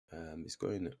He's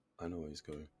going, I know where he's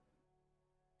going.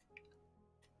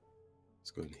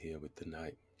 He's going here with the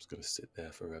knight. He's going to sit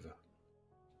there forever.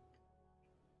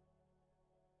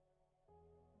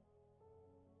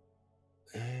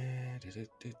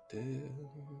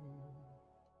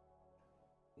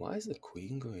 Why is the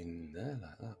queen going there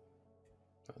like that?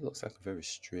 That looks like a very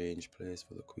strange place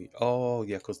for the queen. Oh,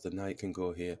 yeah, because the knight can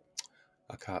go here.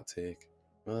 I can't take.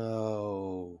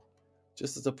 Oh,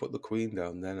 just as I put the queen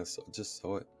down, then I just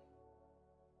saw it.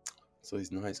 So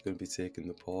his knight's going to be taking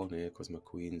the pawn here because my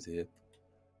queen's here.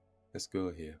 Let's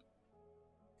go here.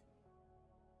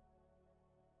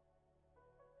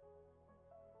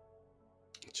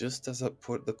 Just as I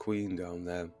put the queen down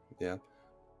there, yeah.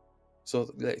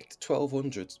 So like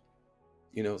 1200s,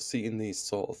 you know, seeing these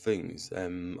sort of things,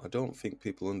 I don't think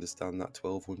people understand that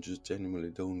 1200s genuinely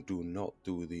do not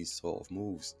do these sort of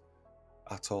moves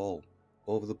at all.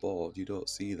 Over the board, you don't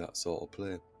see that sort of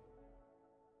play.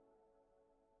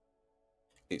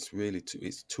 It's really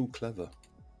it's too clever,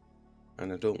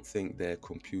 and I don't think their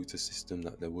computer system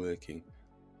that they're working.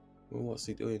 Well, what's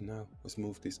he doing now? Let's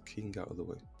move this king out of the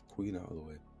way, queen out of the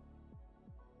way.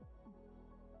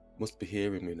 Must be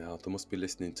hearing me now. They must be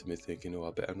listening to me thinking, oh,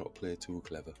 I better not play too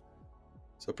clever.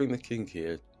 So I bring the king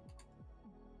here.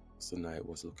 So the knight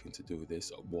was looking to do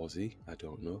this. Or was he? I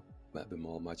don't know. Might be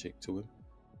more magic to him.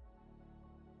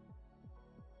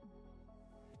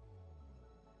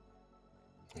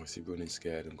 Or is he running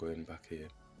scared and going back here?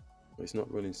 Well, he's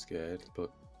not running scared,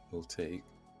 but we'll take.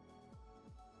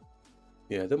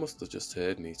 Yeah, they must have just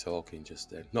heard me talking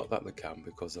just then. Not that they can,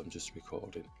 because I'm just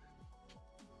recording.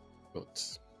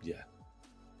 But yeah,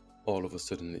 all of a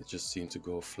sudden it just seemed to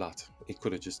go flat. He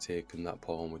could have just taken that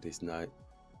pawn with his knight.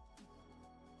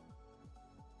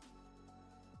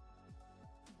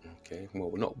 Okay,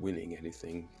 well, we're not winning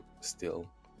anything still,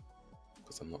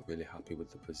 because I'm not really happy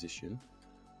with the position.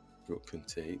 Rook can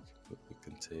take, but we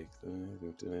can take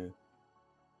there.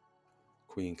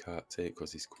 Queen can't take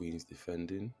because his queen's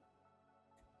defending.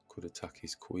 Could attack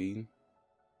his queen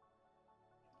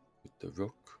with the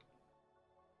rook.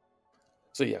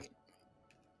 So yeah,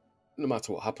 no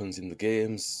matter what happens in the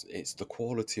games, it's the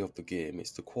quality of the game,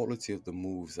 it's the quality of the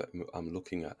moves that I'm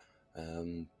looking at.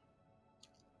 And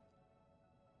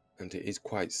it is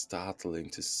quite startling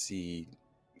to see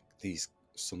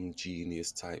some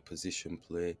genius type position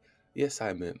play. Yes,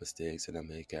 I make mistakes and I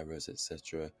make errors,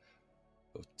 etc.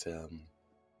 But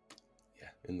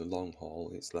yeah, in the long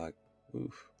haul, it's like,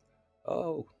 oof.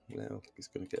 Oh, now he's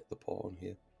going to get the pawn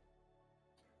here.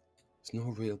 There's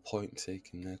no real point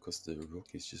taking there because the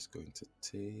rook is just going to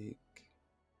take.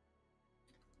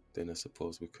 Then I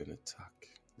suppose we can attack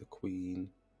the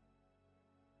queen.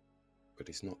 But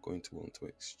he's not going to want to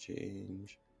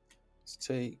exchange. Let's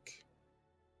take.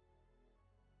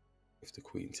 If the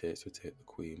queen takes, we take the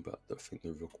queen, but I think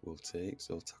the rook will take,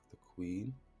 so I'll attack the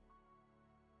queen.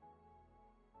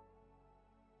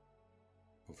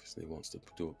 Obviously he wants to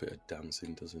do a bit of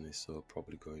dancing, doesn't he? So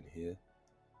probably going here.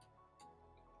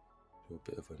 Do a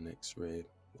bit of an X-ray.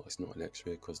 Well, it's not an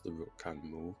X-ray because the rook can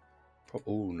move.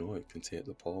 Oh no, it can take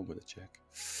the pawn with a check.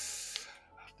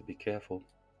 I have to be careful.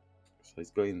 So he's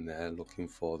going there, looking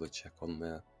for the check on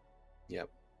there. Yep.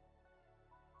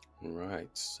 Right,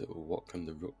 so what can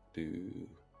the rook do?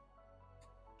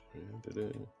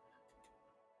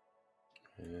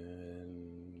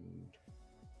 And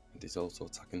he's also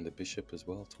attacking the bishop as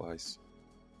well twice.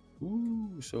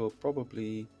 Ooh, so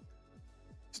probably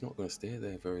it's not going to stay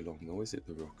there very long though, is it,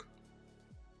 the rook?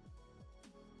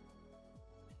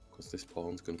 Because this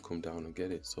pawn's going to come down and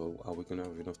get it. So are we going to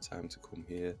have enough time to come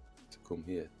here?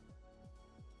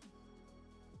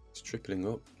 It's tripling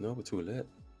up. No, we're too late.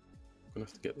 I'm going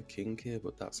to have to get the king here,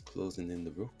 but that's closing in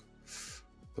the rook.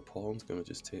 The pawn's going to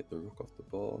just take the rook off the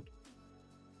board.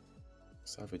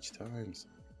 Savage times.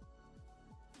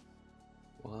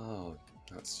 Wow,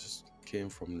 that's just came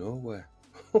from nowhere.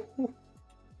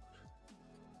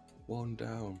 One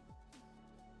down.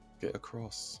 Get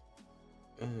across.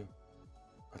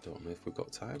 I don't know if we've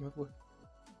got time, have we?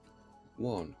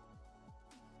 One.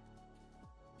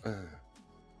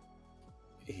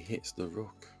 He hits the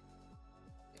rook.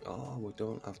 Oh, we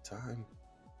don't have time.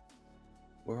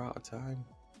 We're out of time.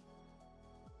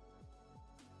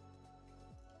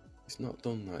 He's not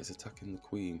done that, he's attacking the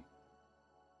queen.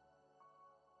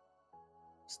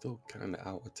 Still kind of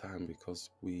out of time because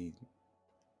we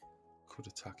could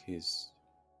attack his,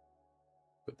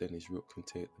 but then his rook can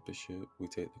take the bishop, we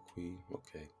take the queen.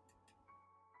 Okay,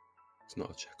 it's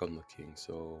not a check on the king,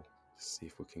 so let's see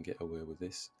if we can get away with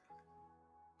this.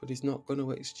 But he's not going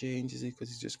to exchange, is he? Because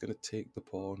he's just going to take the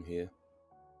pawn here,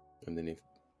 and then if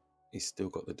he's still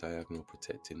got the diagonal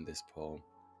protecting this pawn.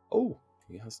 Oh,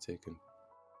 he has taken,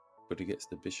 but he gets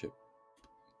the bishop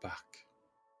back,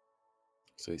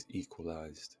 so he's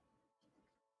equalized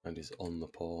and is on the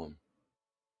pawn.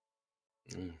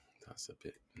 That's a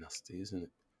bit nasty, isn't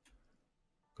it?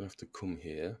 Gonna have to come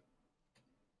here,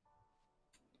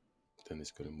 then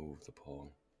he's gonna move the pawn.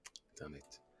 Damn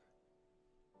it.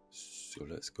 So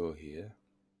let's go here,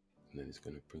 and then he's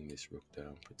gonna bring this rook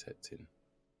down, protecting.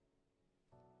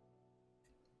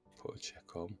 Put a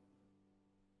check on.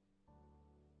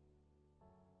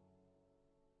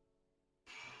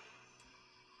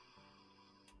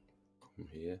 Come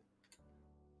here.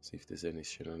 See if there's any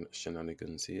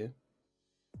shenanigans here.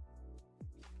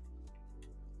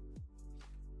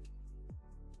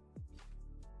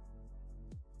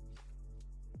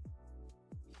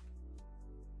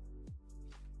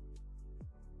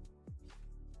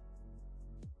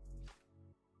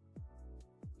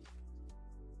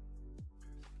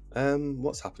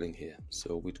 What's happening here?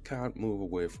 So we can't move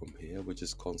away from here. We're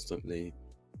just constantly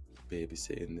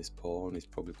babysitting this pawn. He's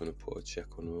probably going to put a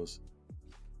check on us.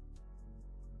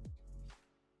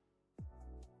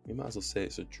 You might as well say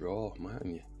it's a draw,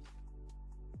 mightn't you?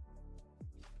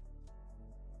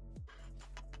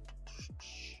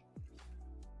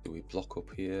 Do we block up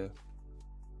here,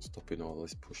 stopping all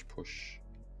this push?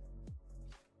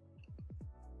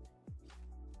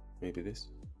 Maybe this.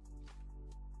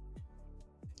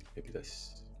 Maybe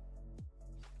this.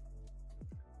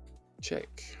 Check.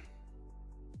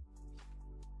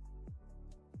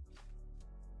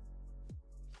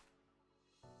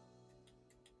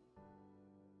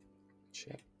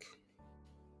 Check.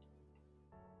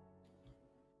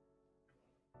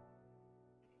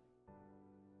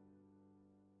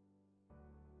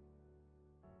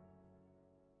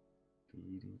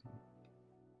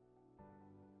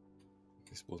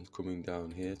 This one's coming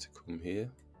down here to come here.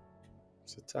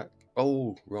 Let's attack.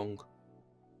 Oh, wrong.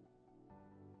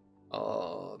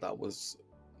 Oh, that was...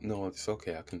 No, it's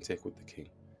okay. I can take with the king.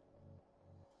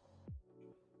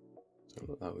 So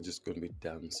look, that we're just going to be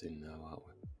dancing now, aren't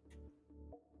we?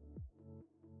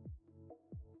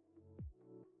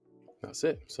 That's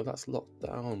it. So that's locked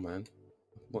down, man.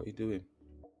 What are you doing?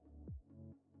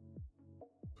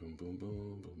 Boom, boom,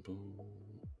 boom, boom, boom.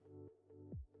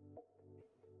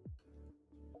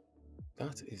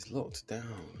 That is locked down.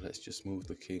 Let's just move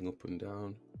the king up and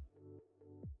down.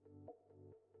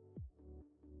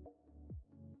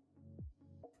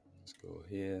 Let's go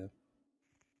here.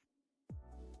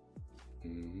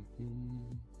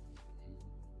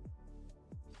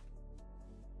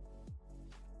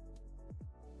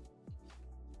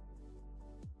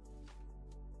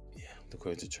 Yeah, they're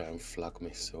going to try and flag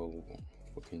me, so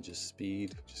we can just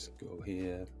speed. Just go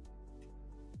here.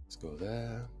 Let's go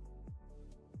there.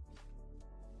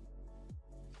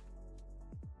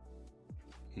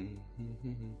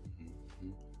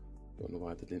 Don't know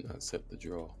why they didn't accept the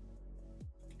draw.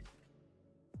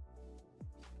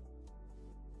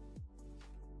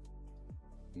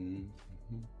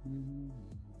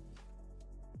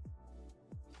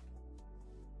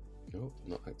 Nope,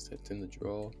 not accepting the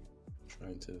draw.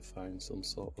 Trying to find some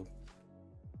sort of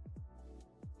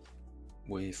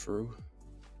way through.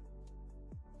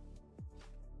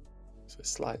 So it's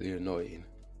slightly annoying.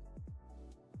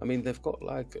 I mean, they've got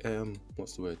like,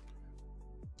 what's the word?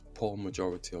 Pawn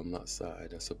majority on that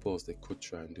side. I suppose they could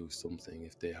try and do something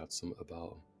if they had something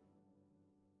about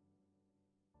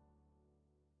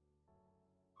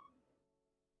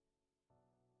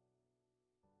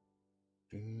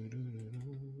them.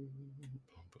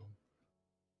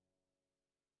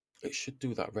 It should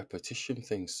do that repetition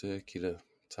thing, circular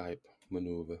type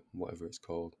maneuver, whatever it's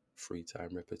called, free time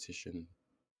repetition.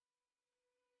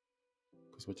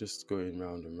 Because we're just going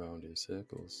round and round in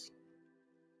circles.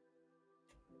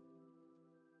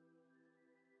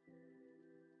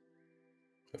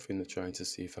 I think they're trying to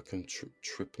see if I can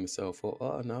trip myself up.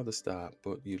 Oh, now the start,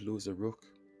 but you lose a rook.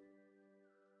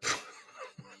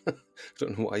 I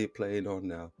don't know why you're playing on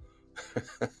now.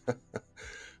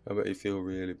 I bet you feel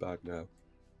really bad now.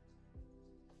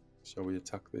 Shall we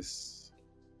attack this?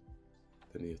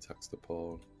 Then he attacks the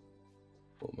pawn.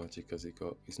 What magic has he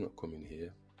got? He's not coming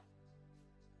here.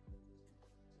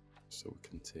 So we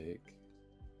can take.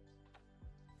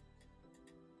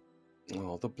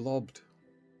 Oh, they blobbed.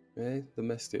 Eh? They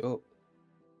messed it up.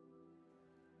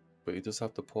 But he does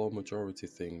have the pawn majority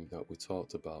thing that we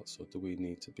talked about. So do we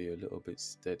need to be a little bit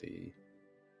steady?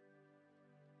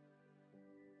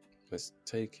 Let's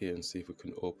take here and see if we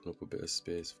can open up a bit of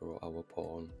space for our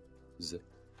pawns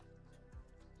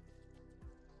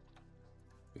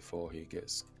before he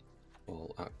gets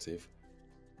all active,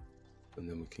 and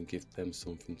then we can give them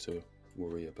something to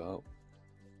worry about.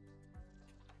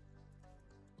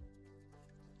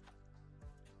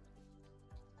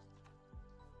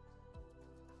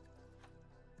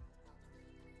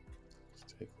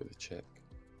 Pick with a check.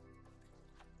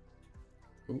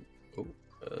 Oh, oh,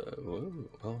 whoa.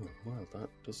 Oh, well, that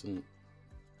doesn't.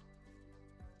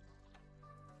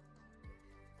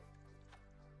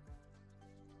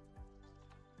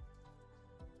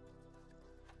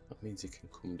 That means he can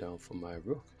come down for my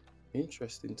rook.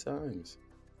 Interesting times.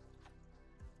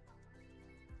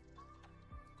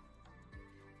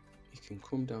 He can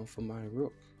come down for my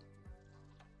rook.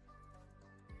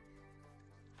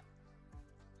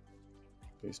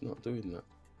 But he's not doing that.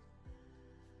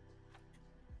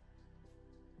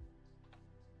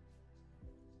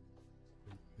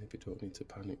 Maybe don't need to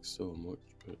panic so much,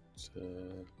 but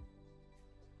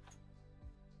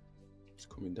he's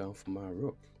coming down for my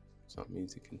rook. So that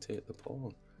means he can take the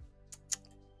pawn.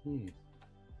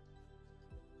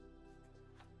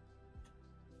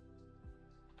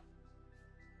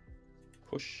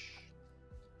 Push.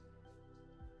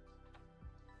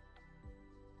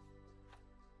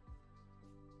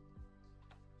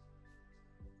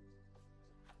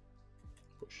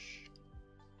 Push.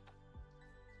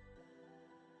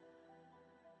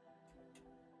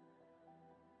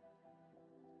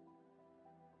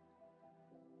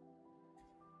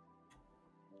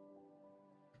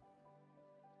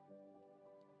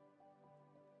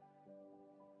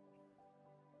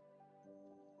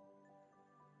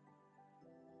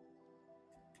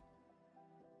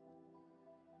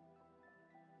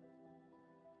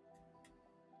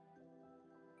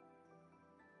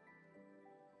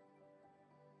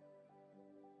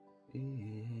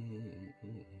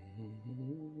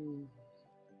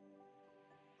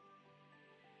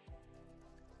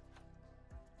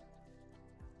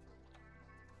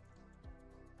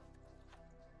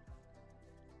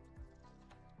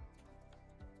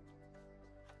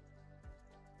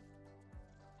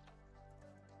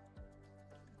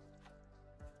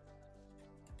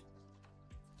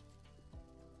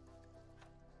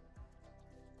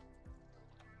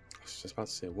 I was just about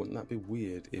to say, wouldn't that be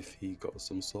weird if he got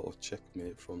some sort of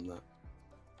checkmate from that?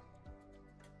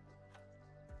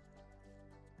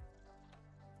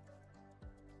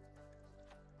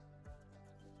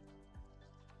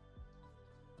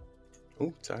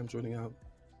 Oh, time's running out.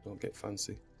 Don't get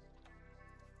fancy.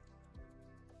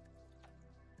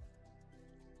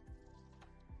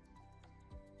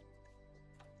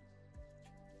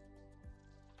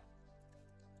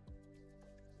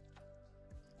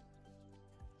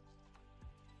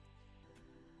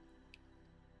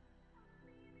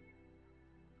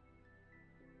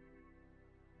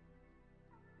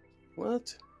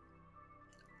 What?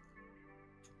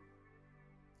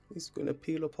 He's gonna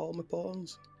peel up all my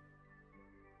pawns?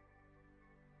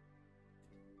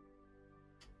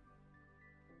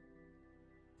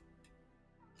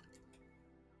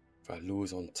 If I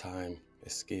lose on time,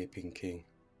 escaping king.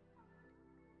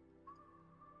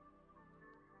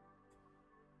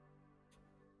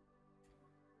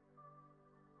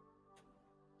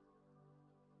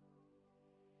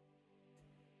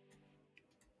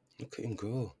 Look at him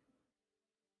go.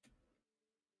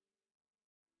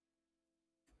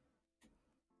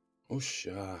 Oh,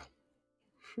 sure.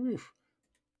 Whew.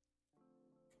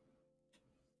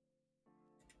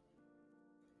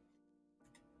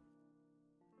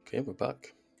 Okay, we're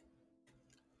back.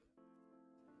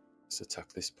 Let's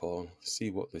attack this pawn,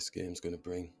 see what this game's going to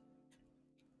bring.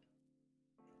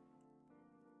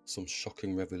 Some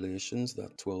shocking revelations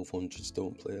that 1200s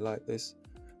don't play like this.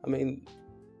 I mean,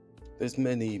 there's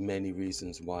many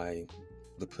reasons why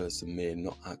the person may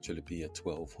not actually be a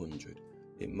 1200.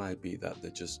 It might be that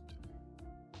they're just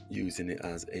using it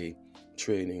as a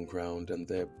training ground and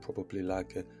they're probably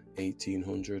like a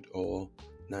 1800 or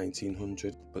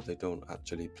 1900, but they don't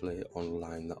actually play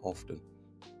online that often.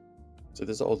 So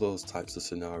there's all those types of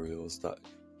scenarios that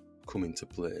come into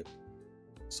play.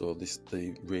 So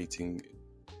the rating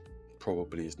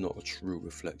probably is not a true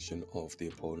reflection of the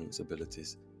opponent's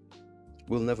abilities.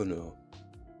 We'll never know.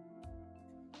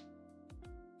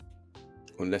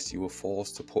 Unless you were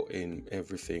forced to put in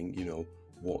everything, you know,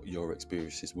 what your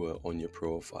experiences were on your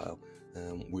profile,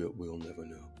 we'll never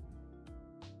know.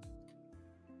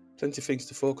 Plenty of things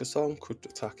to focus on. Could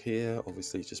attack here.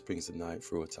 Obviously, it just brings the knight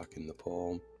through, attacking the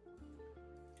pawn.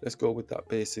 Let's go with that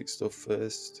basic stuff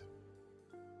first.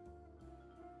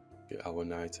 Get our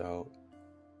knight out.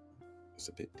 It's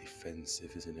a bit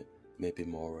defensive, isn't it? Maybe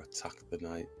more attack the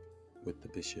knight with the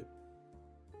bishop.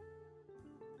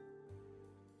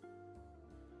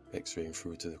 X-raying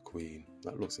through to the queen.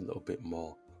 That looks a little bit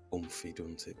more umphy,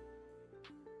 doesn't it?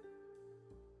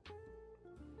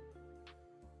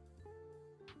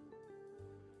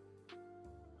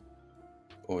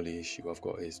 Only issue I've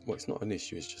got is, well, it's not an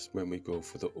issue, it's just when we go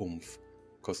for the oomph,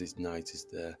 because his knight is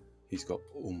there, he's got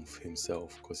oomph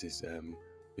himself because his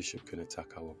bishop can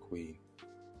attack our queen.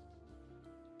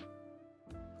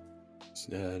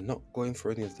 So, not going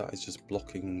for any of that, it's just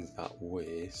blocking that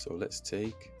way. So let's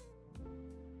take.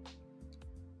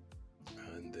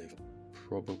 And they've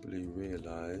probably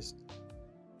realized.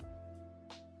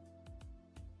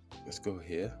 Let's go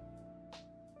here.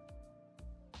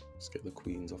 Let's get the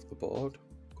queens off the board.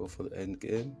 Go for the end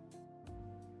game.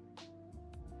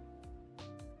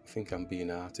 I think I'm being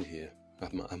arty here. I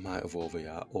might have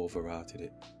over-arted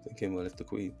it. Thinking, well, if the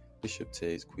queen, bishop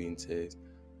takes, queen takes,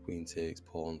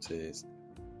 pawn takes,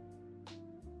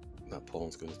 that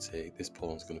pawn's going to take. This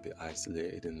pawn's going to be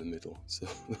isolated in the middle. So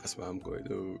that's why I'm going,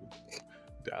 oh,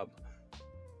 damn.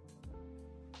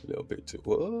 A little bit too,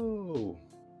 whoa.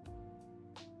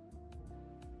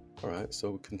 All right,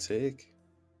 so we can take.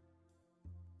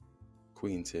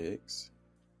 Queen takes.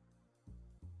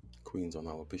 Queen's on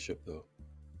our bishop though.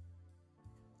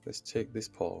 Let's take this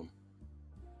pawn.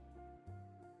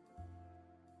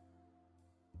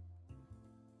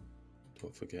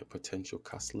 Don't forget potential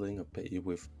castling. I bet you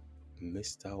we've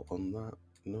missed out on that.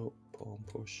 No, pawn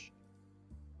push.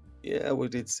 Yeah, we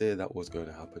did say that was going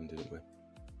to happen, didn't we?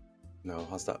 Now,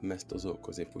 has that messed us up?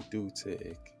 Because if we do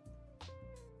take,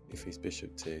 if his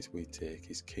bishop takes, we take,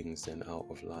 his king's then out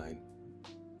of line.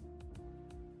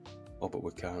 Oh, but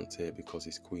we can't take because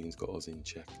his queen's got us in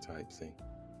check type thing.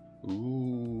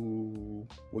 Ooh,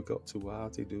 we got too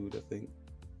arty, dude, I think.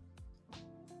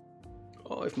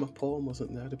 Oh, if my pawn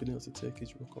wasn't there, I'd have been able to take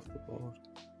his rook off the board.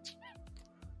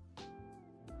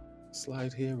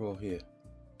 Slide here or here?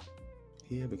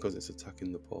 Here, because it's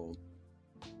attacking the pawn.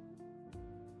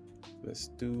 Let's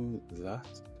do that.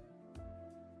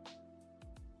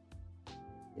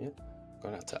 Yeah,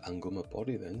 gonna have to angle my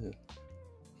body then.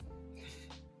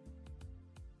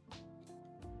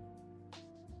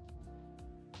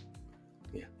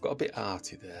 Yeah, got a bit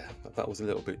arty there. That was a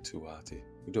little bit too arty.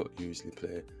 We don't usually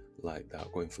play like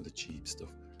that, going for the cheap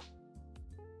stuff.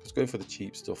 Because going for the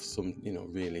cheap stuff,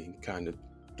 really kind of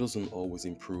doesn't always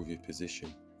improve your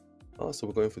position. Also,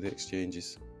 we're going for the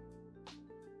exchanges,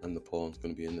 and the pawn's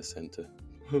going to be in the center,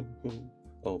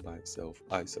 all by itself,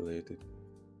 isolated.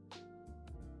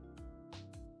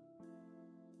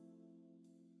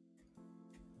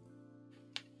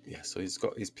 Yeah, so he's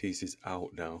got his pieces out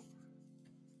now.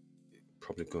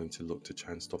 Probably going to look to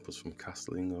try and stop us from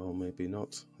castling, or maybe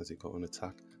not. Has he got an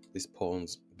attack? This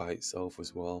pawn's by itself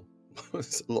as well.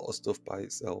 There's a lot of stuff by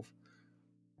itself.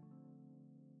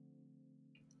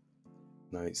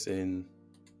 Knight's in.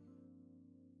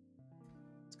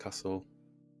 Castle.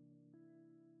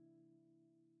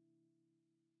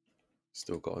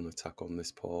 Still got an attack on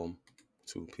this pawn.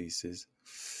 2 pieces.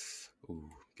 Ooh,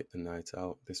 get the knight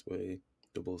out this way.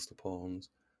 Doubles the pawns.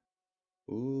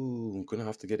 Ooh, I'm gonna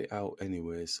have to get it out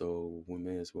anyway, so we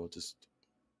may as well just.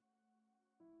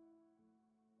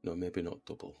 No, maybe not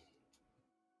double.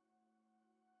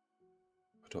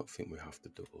 I don't think we have to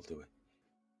double, do we?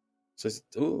 So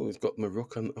he's got my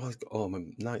rook and my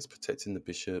knight's protecting the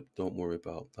bishop. Don't worry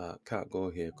about that. Can't go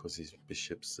here because his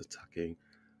bishop's attacking.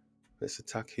 Let's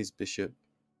attack his bishop.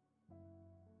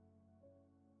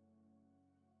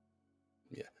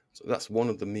 Yeah, so that's one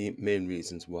of the main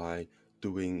reasons why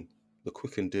doing the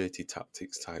quick and dirty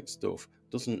tactics type stuff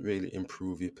doesn't really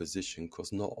improve your position,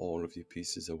 because not all of your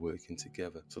pieces are working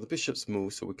together. So the bishop's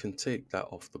moved, so we can take that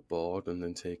off the board and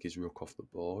then take his rook off the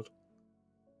board.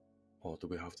 Or do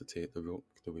we have to take the rook?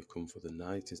 Do we come for the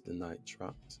knight? Is the knight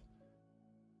trapped?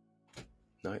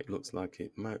 Knight looks like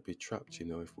it might be trapped, you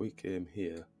know. If we came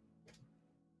here,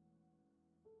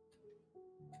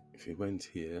 if he went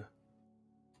here,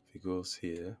 if he goes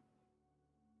here,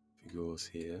 if he goes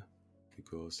here, if he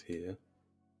goes here,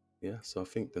 yeah, so I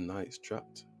think the knight's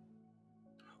trapped.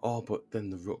 Oh, but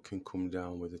then the rook can come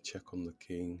down with a check on the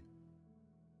king.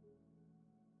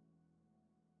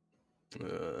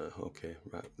 Okay,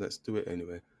 right, let's do it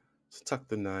anyway. Let's attack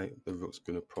the knight. The rook's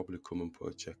going to probably come and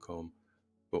put a check on,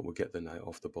 but we'll get the knight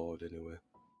off the board anyway.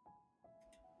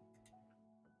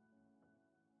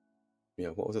 Yeah,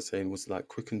 what was I saying? Was like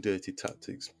quick and dirty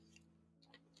tactics.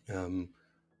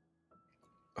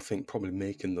 I think probably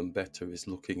making them better is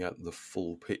looking at the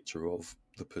full picture of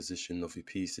the position of your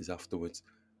pieces afterwards,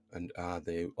 and are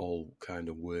they all kind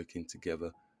of working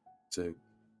together to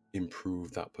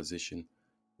improve that position,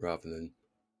 rather than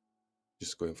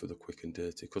just going for the quick and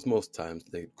dirty, because most times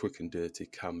the quick and dirty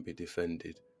can be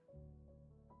defended.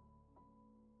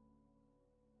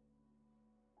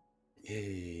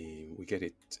 Yay, we get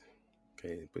it.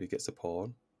 Okay, but he gets a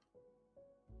pawn.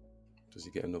 Does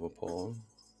he get another pawn?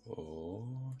 Or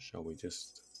shall we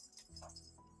just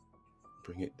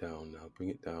bring it down now? Bring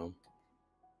it down.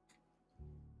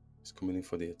 He's coming in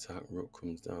for the attack. Rook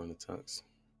comes down, attacks.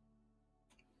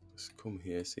 Let's come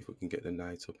here, see if we can get the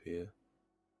knight up here.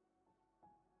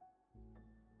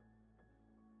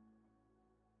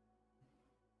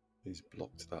 He's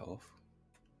blocked that off.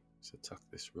 Let's attack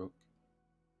this rook.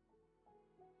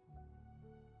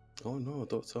 Oh no,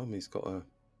 don't tell me he's got a...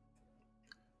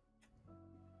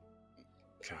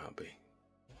 Can't be.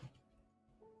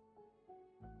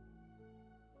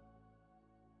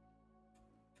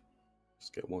 Let's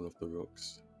get one of the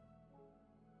rooks.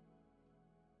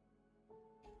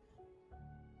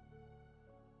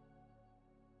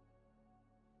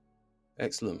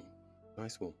 Excellent.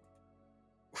 Nice one.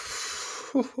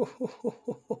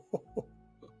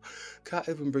 Can't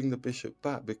even bring the bishop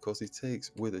back because he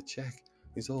takes with a check.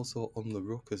 He's also on the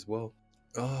rook as well.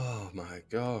 Oh my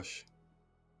gosh.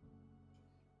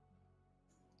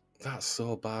 That's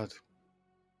so bad.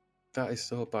 That is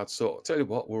so bad. So I'll tell you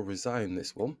what, we'll resign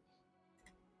this one.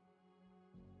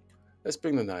 Let's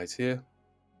bring the knight here.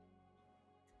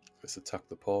 Let's attack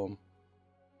the pawn.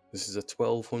 This is a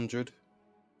 1200.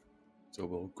 So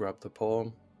we'll grab the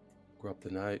pawn, grab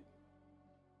the knight.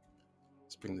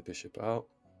 Let's bring the bishop out.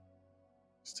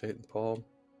 Let's take the pawn,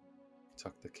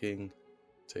 attack the king,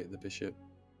 take the bishop.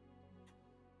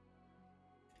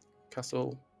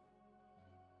 Castle.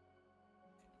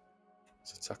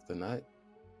 Let's attack the knight.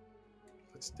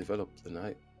 Let's develop the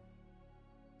knight.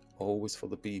 Always for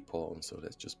the B pawn, so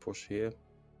let's just push here.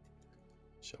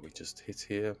 Shall we just hit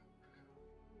here?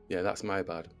 Yeah, that's my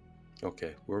bad.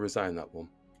 Okay, we'll resign that one.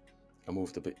 I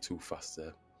moved a bit too fast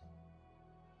there.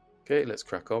 Okay, let's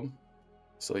crack on.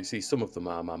 So you see, some of them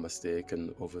are my mistake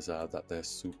and others are that they're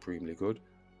supremely good.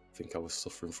 I think I was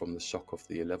suffering from the shock of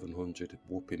the 1100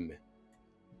 whooping me.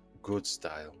 Good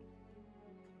style.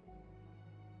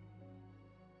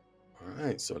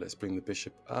 Alright, so let's bring the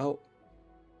bishop out.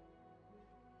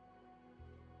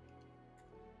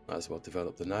 Might as well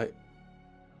develop the knight.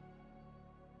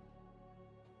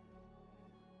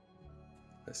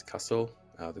 Let's castle.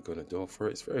 How they're going to go for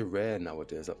it. It's very rare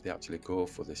nowadays that they actually go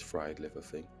for this fried liver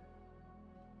thing.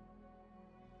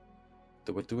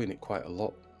 They were doing it quite a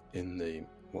lot in the,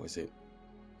 what is it,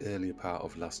 earlier part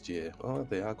of last year. Oh,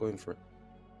 they are going for it.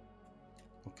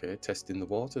 Okay, testing the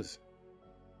waters.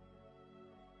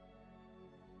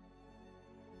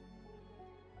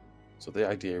 So the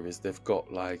idea is they've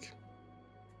got like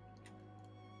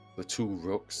the two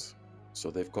rooks.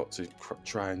 So they've got to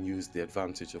try and use the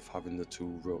advantage of having the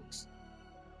two rooks.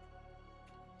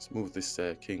 Let's move this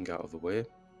king out of the way.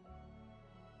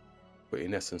 But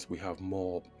in essence, we have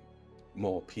more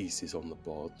pieces on the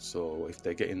board. So if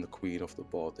they're getting the queen off the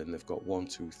board, then they've got 1,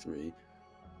 2, 3. And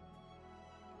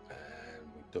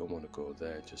we don't want to go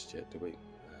there just yet, do we?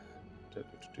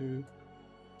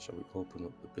 Shall we open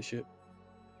up the bishop?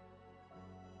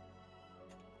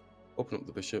 Open up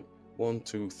the bishop. 1,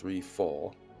 2, 3,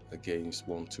 4 against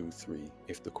 1, 2, 3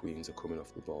 if the queens are coming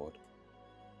off the board.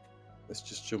 Let's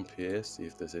just jump here, see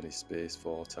if there's any space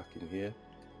for attacking here.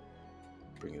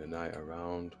 Bringing the knight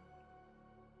around.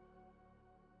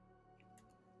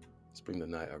 Let's bring the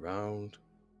knight around.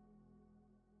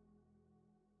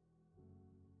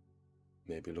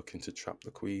 Maybe looking to trap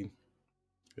the queen.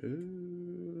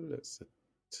 Ooh, let's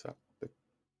attack the...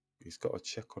 He's got a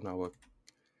check on our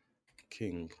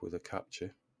king with a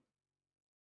capture.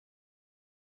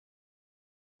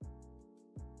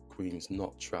 Queen's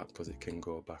not trapped because it can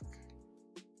go back.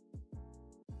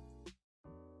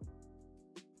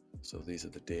 So these are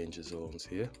the danger zones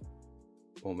here.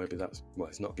 Or maybe that's... Well,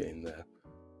 it's not getting there.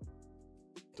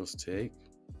 Does take.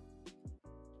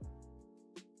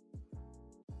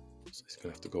 So he's going to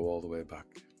have to go all the way back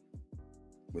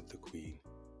with the queen.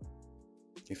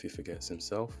 If he forgets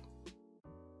himself.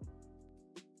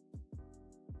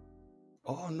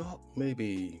 Oh, not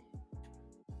maybe.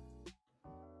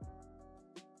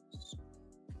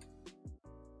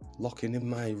 Locking in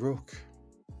my rook.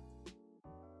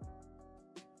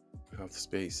 We have the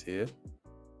space here.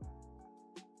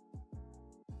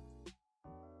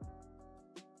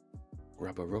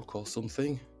 Grab a rook or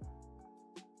something.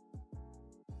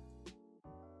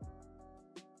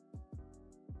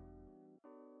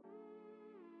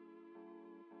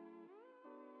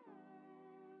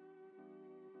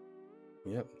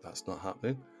 Yep, that's not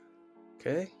happening.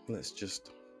 Okay, let's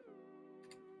just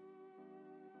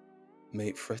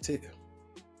mate fret it.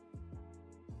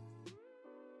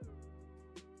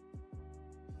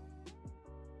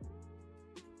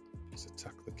 Let's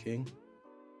attack the king.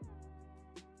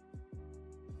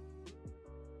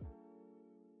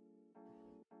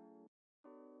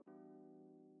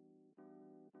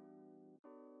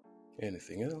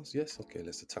 Anything else? Yes, okay,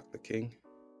 let's attack the king.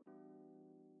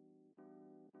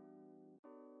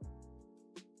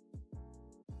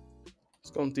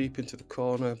 It's gone deep into the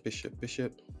corner. Bishop,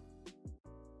 bishop.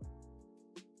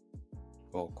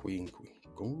 Oh, queen, queen.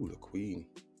 Oh, the queen.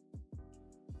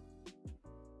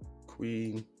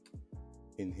 Queen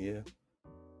in here.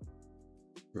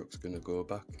 Rook's gonna go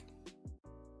back.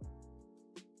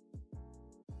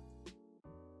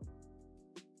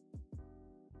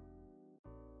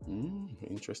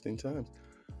 Interesting times.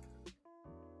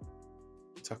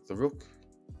 Attack the rook.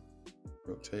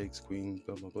 Rook takes, queen,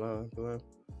 blah, blah, blah, blah.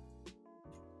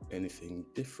 Anything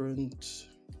different?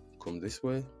 Come this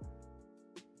way.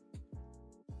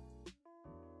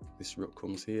 This rook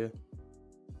comes here.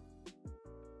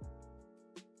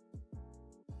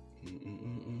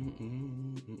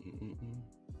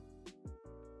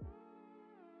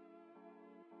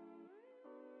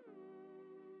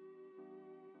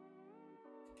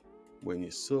 When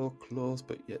you're so close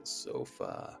but yet so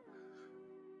far.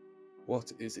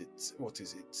 What is it? What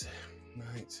is it?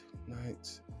 Knight,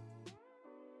 knight.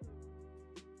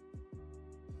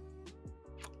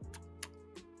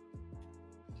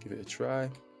 Give it a try.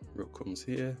 Rook comes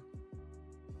here.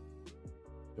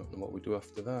 Don't know what we do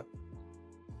after that.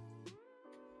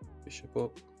 Bishop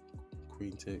up.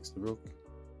 Queen takes the rook.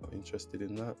 Not interested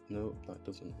in that. No, that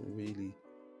doesn't really.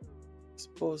 I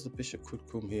suppose the bishop could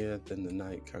come here, then the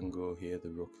knight can go here. The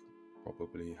rook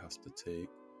probably has to take.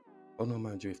 Oh no,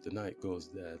 mind you, if the knight goes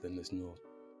there, then there's no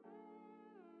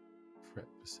threat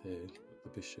per se. But the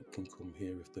bishop can come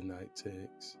here if the knight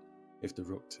takes, if the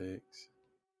rook takes.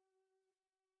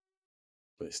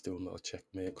 But it's still not a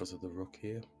checkmate because of the rook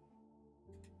here.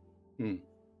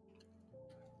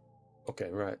 Okay,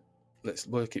 right. Let's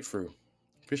work it through.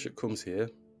 Bishop comes here.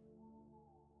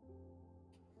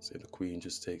 Say the queen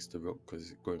just takes the rook because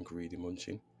it's going greedy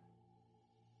munching.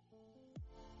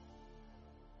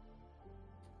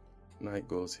 Knight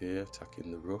goes here,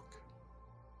 attacking the rook.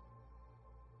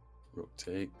 Rook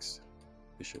takes.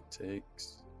 Bishop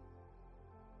takes.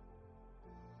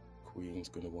 Queen's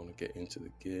going to want to get into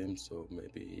the game, so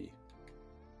maybe he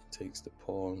takes the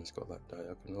pawn. He's got that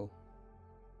diagonal.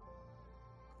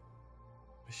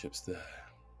 Bishop's there.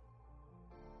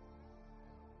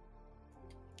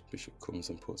 Bishop comes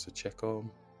and puts a check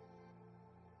on.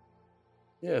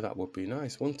 Yeah, that would be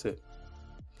nice, wouldn't it?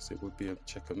 Because it would be a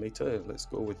check-o-meter. Let's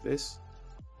go with this.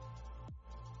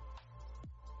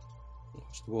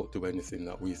 Won't do anything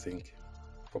that we think.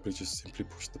 Probably just simply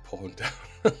push the pawn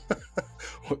down.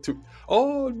 What do?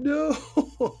 Oh no!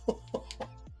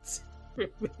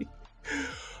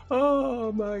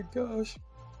 Oh my gosh!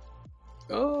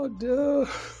 Oh no!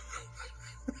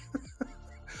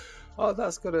 Oh,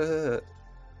 that's gonna hurt.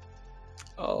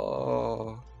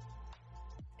 Oh,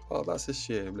 that's a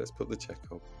shame. Let's put the check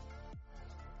up.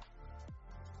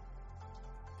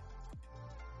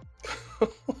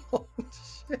 Oh,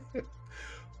 shit.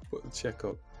 Put the check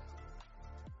up.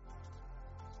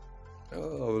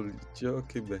 Oh, you're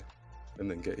joking me. And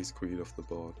then get his queen off the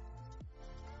board.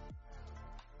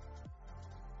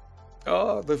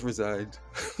 Oh, they've resigned.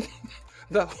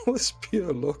 That was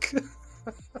pure luck.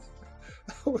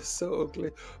 That was so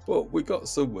ugly. But we got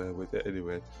somewhere with it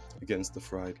anyway, against the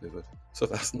fried liver. So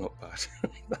that's not bad.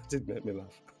 That did make me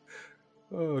laugh.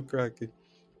 Oh, crikey.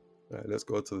 Right, let's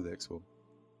go to the next one.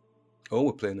 Oh,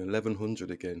 we're playing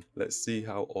 1100 again. Let's see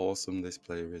how awesome this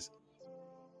player is.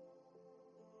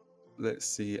 Let's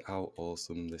see how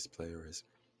awesome this player is.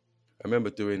 I remember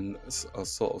doing a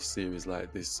sort of series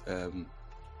like this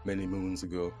many moons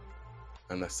ago,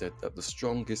 and I said that the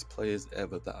strongest players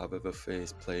ever that I've ever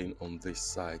faced playing on this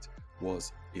side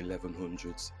was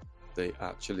 1100s. They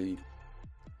actually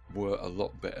were a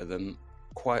lot better than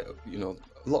a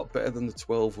lot better than the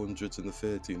 1200s and the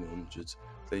 1300s.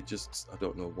 They just, I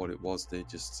don't know what it was, they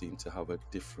just seemed to have a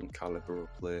different caliber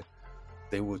of play.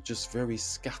 They were just very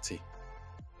scatty,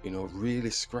 really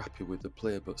scrappy with the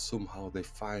play, but somehow they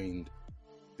find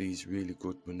these really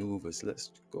good maneuvers.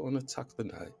 Let's go and attack the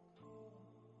knight.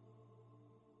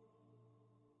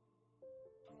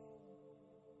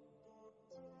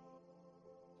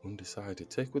 Undecided.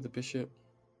 Take with the bishop.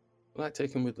 I like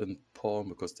taking with the pawn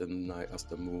because then the knight has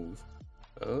to move.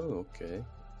 Oh, okay.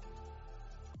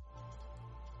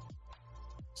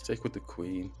 Let's take with the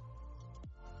queen.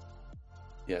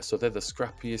 Yeah, so they're the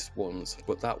scrappiest ones,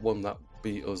 but that one that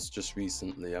beat us just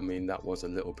recently, I mean, that was a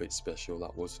little bit special.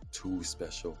 That was too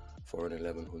special for an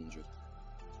 1100.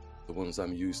 The ones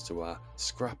I'm used to are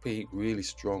scrappy, really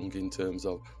strong in terms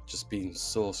of just being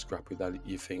so scrappy that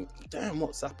you think, damn,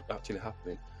 what's actually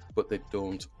happening? But they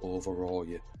don't overawe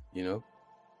you,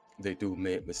 They do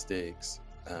make mistakes,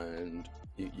 and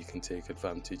you can take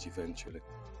advantage eventually.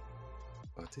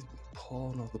 I did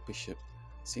pawn or the bishop.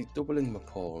 See, doubling my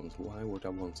pawns, why would I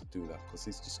want to do that? Because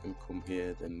he's just going to come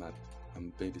here, then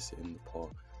I'm babysitting the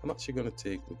pawn. I'm actually going to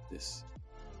take with this.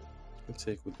 I'm going to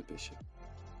take with the bishop.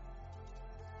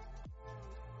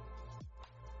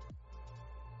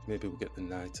 Maybe we'll get the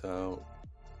knight out.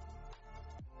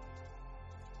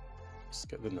 Let's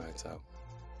get the knight out.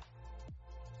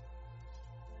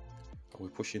 Are we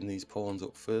pushing these pawns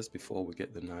up first before we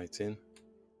get the knight in?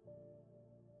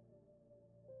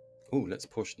 Oh, let's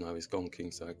push now. He's gone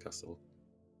kingside castle.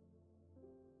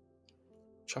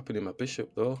 Trapping in my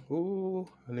bishop though. Oh,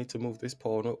 I need to move this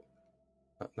pawn up.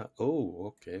 Oh,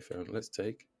 okay, fair enough. Let's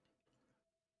take.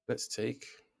 Let's take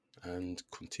and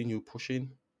continue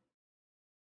pushing.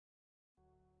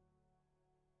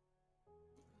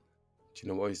 Do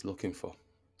you know what he's looking for?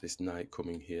 This knight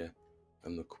coming here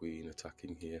and the queen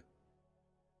attacking here.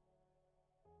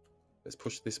 Let's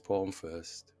push this pawn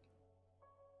first.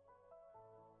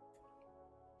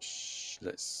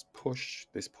 Let's push.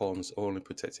 This pawn's only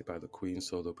protected by the queen,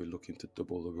 so they'll be looking to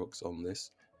double the rooks on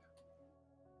this.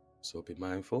 So be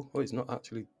mindful. Oh, he's not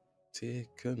actually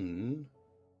taken.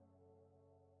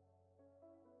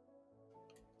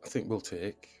 I think we'll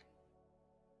take.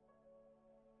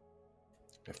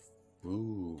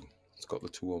 Ooh, it's got the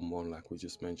 2-on-1 like we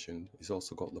just mentioned. He's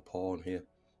also got the pawn here.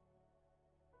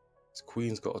 His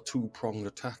queen's got a 2-pronged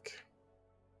attack.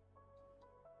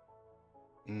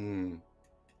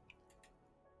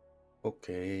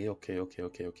 Okay.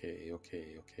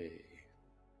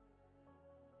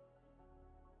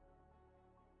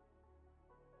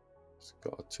 It's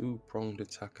got a 2-pronged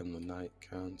attack and the knight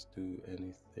can't do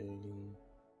anything.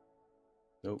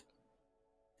 Nope.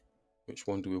 Which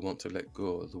one do we want to let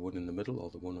go? The one in the middle or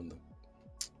the one on the...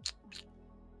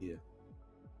 here?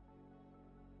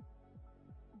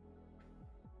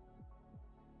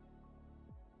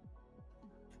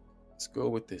 Let's go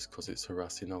with this because it's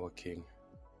harassing our king.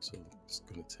 So I'm just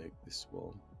going to take this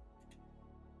one.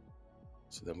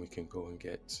 So then we can go and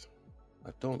get...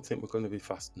 I don't think we're going to be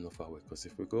fast enough, are we? Because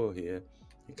if we go here,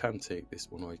 you can take this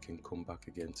one or you can come back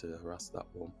again to harass that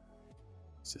one.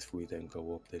 So if we then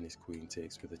go up, then his queen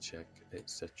takes with a check,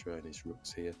 etc. and his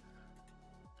rook's here.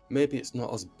 Maybe it's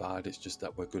not as bad, it's just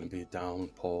that we're going to be down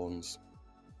pawns.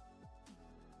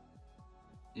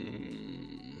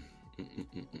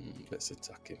 Let's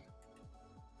attack him.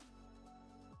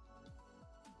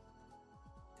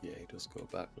 Yeah, he does go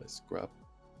back. Let's grab.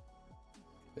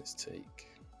 Let's take.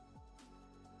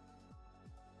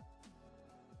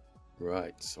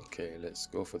 Right, okay, let's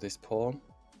go for this pawn.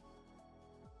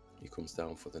 He comes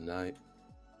down for the knight.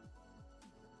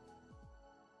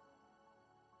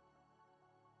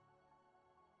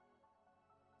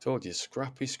 Told you,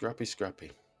 scrappy.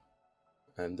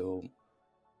 And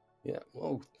yeah,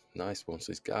 oh, nice one.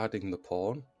 So he's guarding the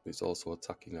pawn, but he's also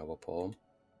attacking our pawn.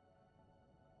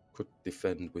 Could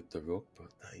defend with the rook,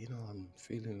 but you know, I'm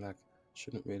feeling like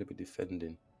shouldn't really be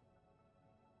defending.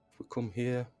 If we come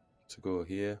here to go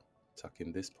here,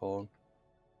 attacking this pawn.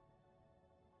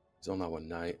 He's on our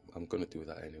knight. I'm going to do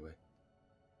that anyway.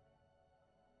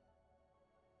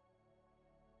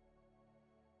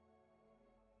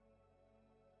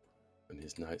 And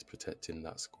his knight's protecting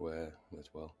that square as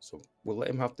well. So we'll let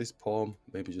him have this pawn.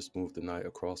 Maybe just move the knight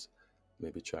across.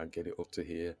 Maybe try and get it up to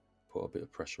here. Put a bit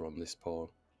of pressure on this pawn.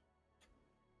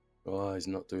 Oh, he's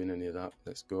not doing any of that.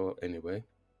 Let's go anyway.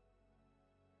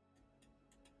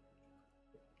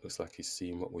 Looks like he's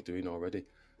seen what we're doing already.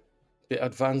 Bit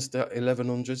advanced at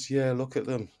 1100s. Yeah, look at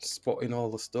them. Spotting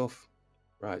all the stuff.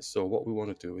 Right, so what we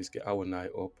want to do is get our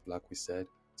knight up, like we said.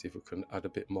 See if we can add a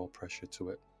bit more pressure to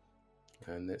it.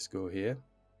 And let's go here.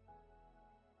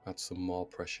 Add some more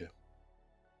pressure.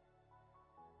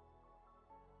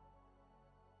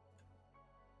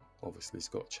 Obviously, he's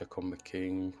got to check on the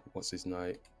king. What's his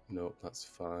knight? No, that's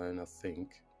fine, I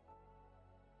think.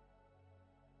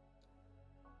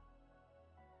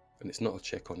 And it's not a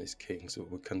check on his king, so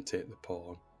we can take the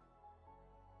pawn.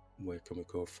 Where can we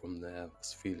go from there? I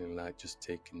was feeling like just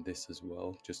taking this as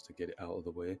well, just to get it out of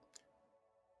the way.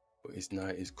 But his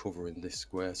knight is covering this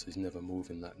square, so he's never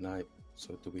moving that knight.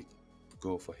 So do we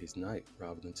go for his knight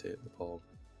rather than take the pawn?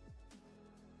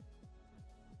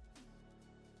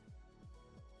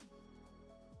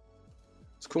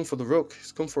 He's come for the rook.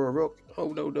 He's come for a rook.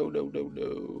 Oh, no.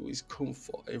 He's come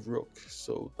for a rook.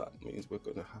 So that means we're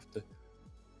going to have to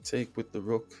take with the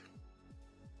rook.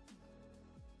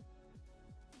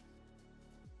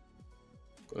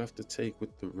 Gonna have to take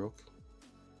with the rook.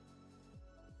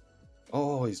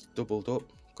 Oh, he's doubled up.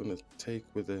 Gonna take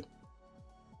with a...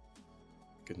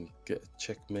 Can get a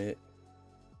checkmate.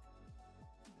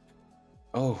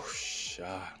 Oh,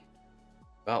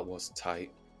 that was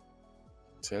tight.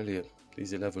 Tell you,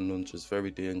 These 1100s,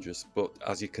 very dangerous. But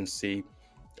as you can see,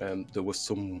 there were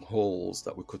some holes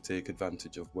that we could take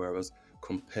advantage of, whereas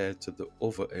compared to the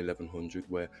other 1100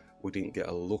 where we didn't get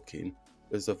a look in,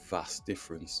 there's a vast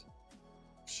difference.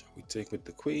 Shall we take with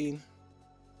the queen?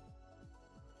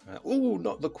 Oh,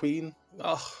 not the queen.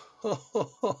 Oh.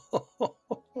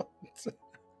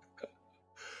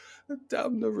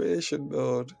 Damn narration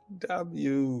mode. Damn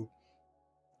you.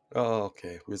 Oh,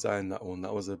 okay, resign that one.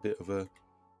 That was a bit of a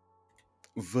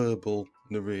verbal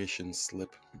narration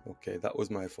slip. Okay, that was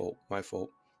my fault. My fault.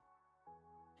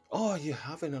 Oh, you're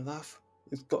having a laugh.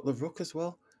 It's got the rook as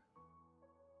well.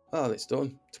 Oh, it's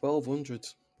done. 1200.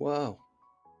 Wow.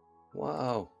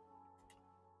 Wow.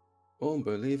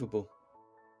 Unbelievable.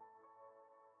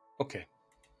 Okay.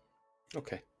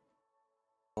 Okay.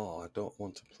 Oh, I don't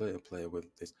want to play a player with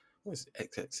this. What is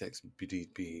XXX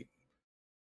BDB?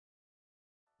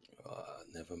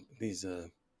 Never. These are.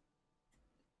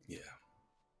 Yeah.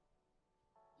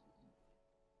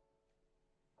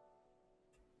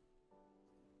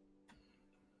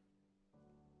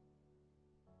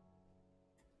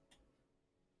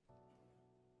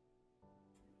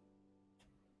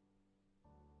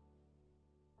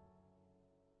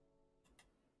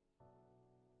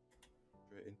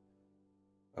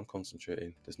 I'm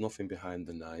concentrating. There's nothing behind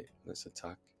the knight. Let's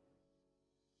attack.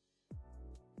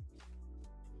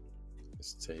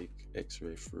 Let's take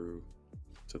X-ray through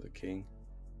to the king.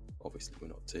 Obviously we're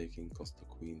not taking because the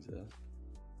queen's there.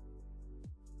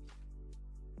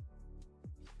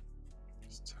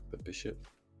 Let's attack the bishop.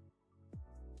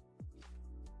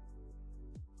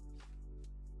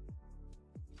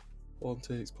 Pawn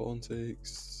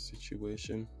takes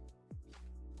situation.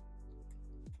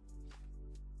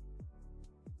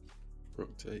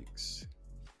 Rook takes.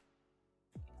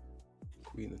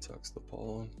 Queen attacks the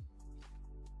pawn.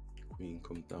 Queen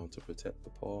comes down to protect the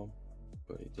pawn,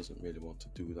 but it doesn't really want to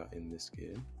do that in this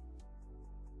game.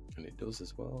 And it does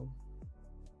as well.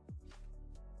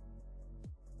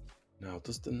 Now,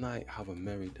 does the knight have a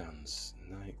merry dance?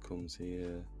 Knight comes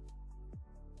here.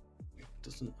 It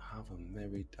doesn't have a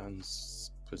merry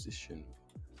dance position.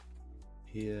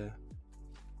 Here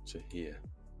to here.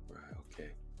 Right,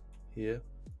 okay. Here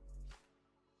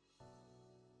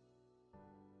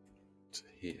to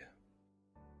here.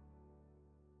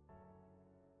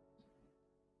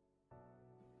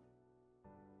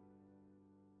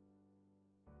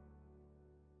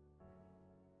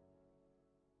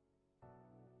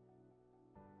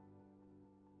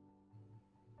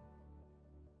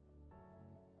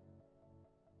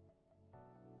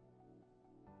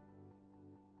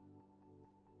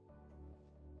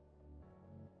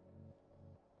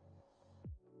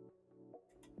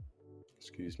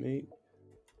 Excuse me.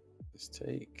 Let's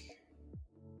take.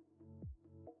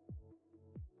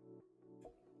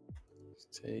 Let's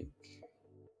take.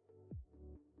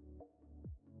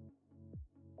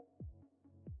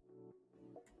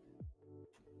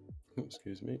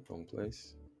 Excuse me, wrong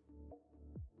place.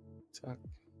 Attack.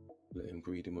 Let him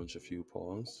greedy munch a few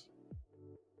pawns.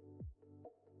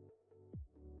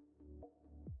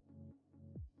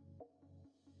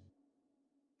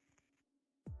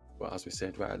 But as we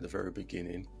said right at the very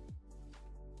beginning,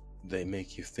 they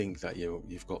make you think that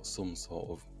you've got some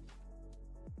sort of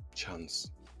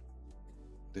chance.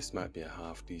 This might be a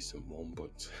half decent one,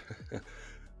 but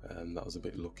that was a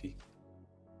bit lucky.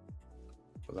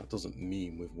 But that doesn't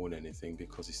mean we've won anything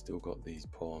because he's still got these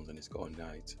pawns and he's got a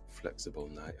knight, flexible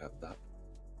knight at that.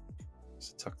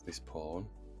 Let's attack this pawn.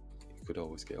 You could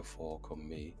always get a fork on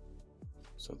me.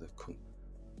 So they're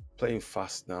playing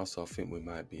fast now, so I think we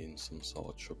might be in some sort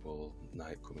of trouble.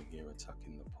 Knight coming here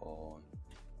attacking the pawn.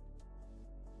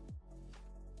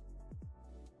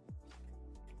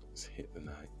 Let's hit the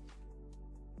knight.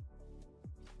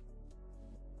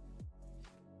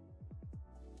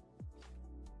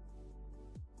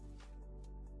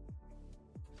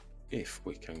 If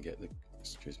we can get the,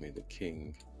 excuse me, the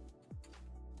king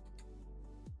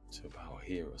to about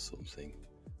here or something.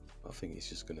 I think he's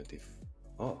just going to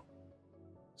oh,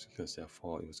 I was going to say I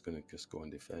thought he was going to just go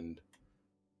and defend.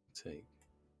 Take.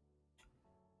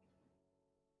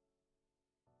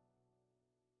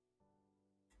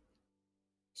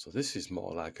 So this is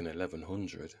more like an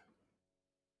 1100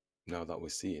 now that we're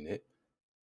seeing it.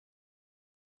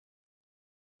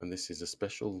 And this is a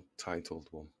special titled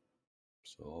one.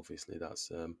 So obviously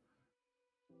that's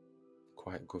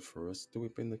quite good for us. Do we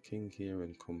bring the king here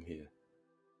and come here?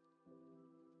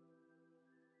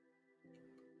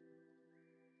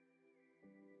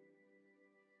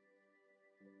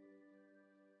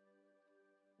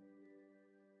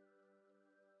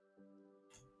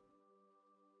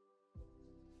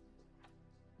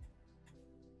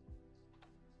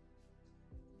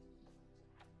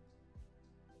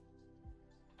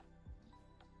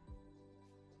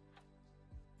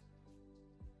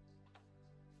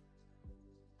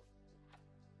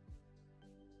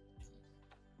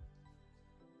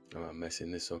 Am I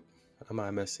messing this up? Am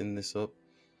I messing this up?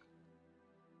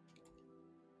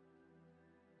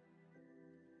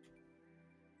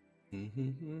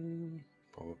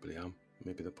 Probably am.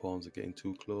 Maybe the pawns are getting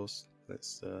too close.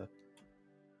 Let's I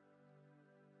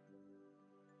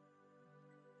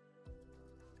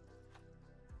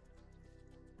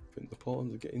think the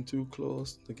pawns are getting too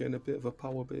close. They're getting a bit of a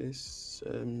power base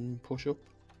push up.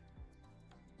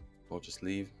 Or just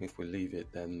leave. If we leave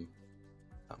it, then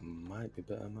that might be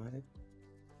better, might it?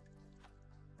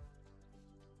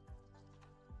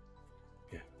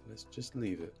 Yeah, let's just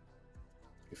leave it.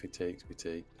 If it takes, we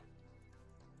take.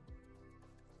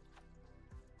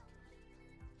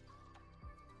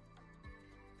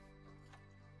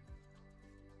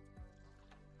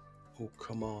 Oh,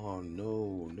 come on.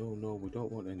 No, no, no. We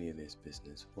don't want any of this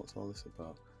business. What's all this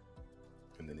about?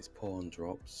 And then his pawn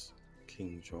drops.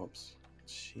 King drops.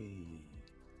 Gee.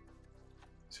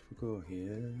 So if we go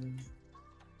here.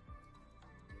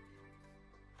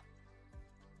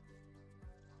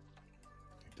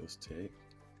 It does take.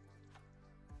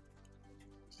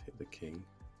 Let's hit the king.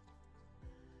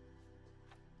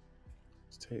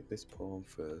 Let's take this pawn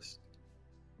first.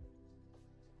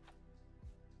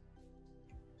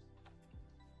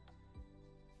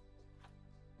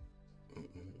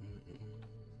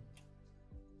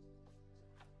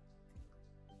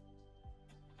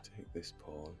 Take this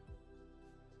pawn.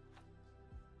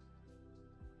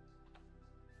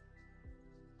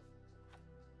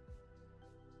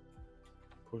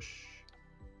 Push.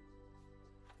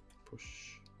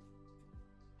 Push.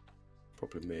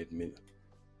 Probably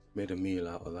made a meal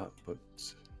out of that, but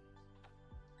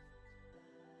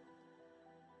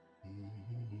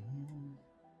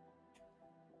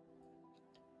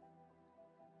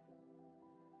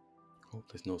hope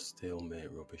there's no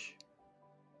stalemate rubbish.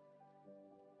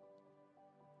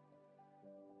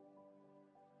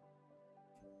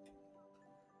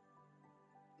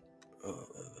 Oh,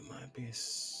 there might be a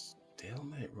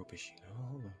stalemate rubbish, you know.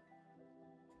 Hold on.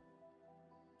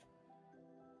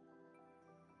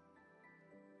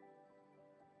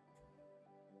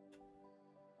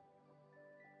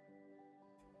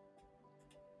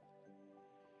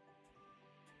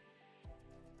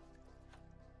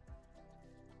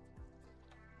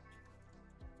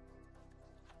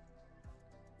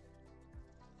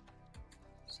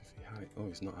 So if he hide, oh,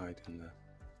 he's not hiding there.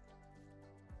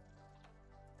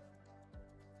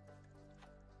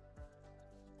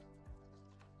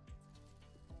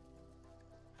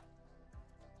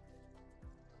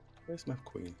 Where's my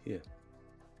queen? Here.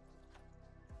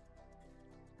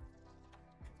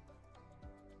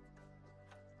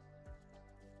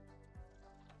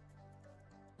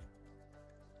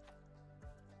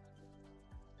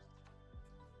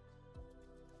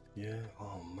 Yeah,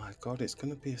 oh my god, it's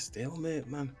gonna be a stalemate,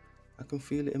 man. I can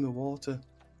feel it in the water.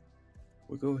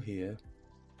 We go here.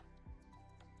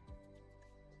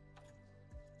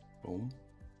 Boom.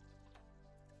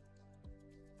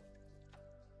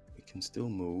 We can still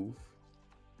move.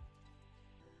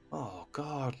 Oh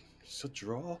god, it's a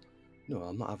draw. No,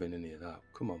 I'm not having any of that.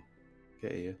 Come on,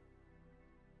 get here.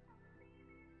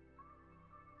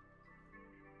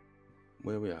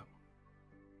 Where are we at?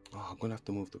 Oh, I'm gonna have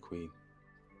to move the queen.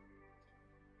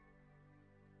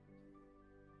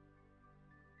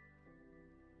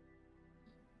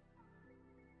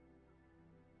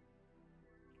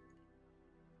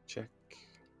 Check.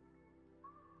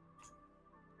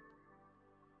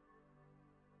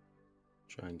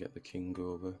 Try and get the king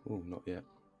over. Oh, not yet.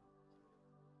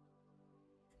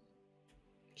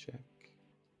 Check.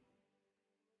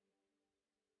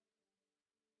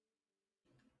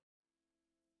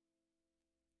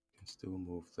 Can still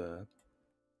move there.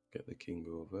 Get the king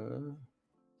over.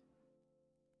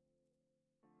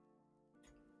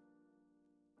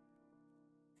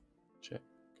 Check.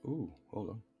 Ooh,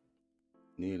 hold on.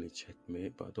 Nearly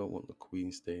checkmate, but I don't want the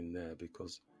queen staying there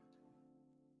because...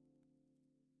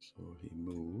 So he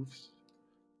moves.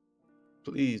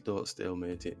 Please don't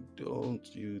stalemate it. Don't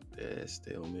you dare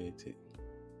stalemate it.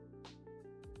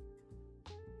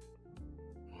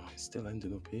 Oh, it's still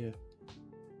ending up here.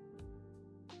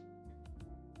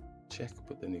 Check,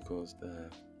 but then he goes there.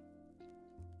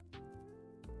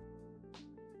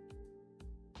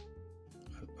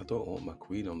 I don't want my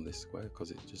queen on this square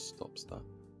because it just stops that.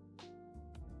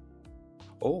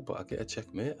 Oh, but I get a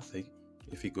checkmate, I think,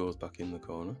 if he goes back in the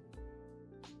corner.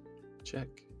 Check.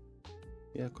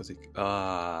 Yeah, because he...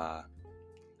 Ah!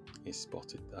 He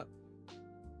spotted that.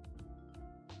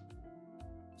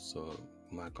 So,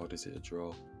 my god, is it a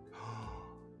draw?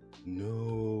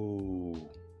 No!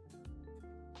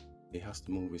 He has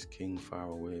to move his king far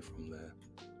away from there.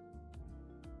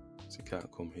 So he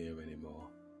can't come here anymore.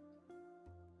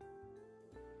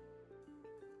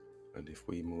 And if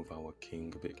we move our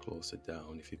king a bit closer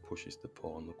down, if he pushes the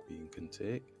pawn, the queen can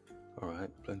take. Alright,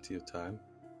 plenty of time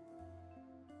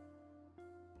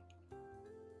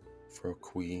for a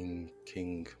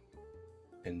queen-king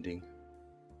ending.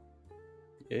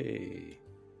 Yay!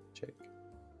 Check.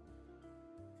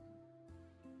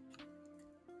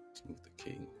 Let's move the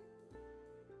king.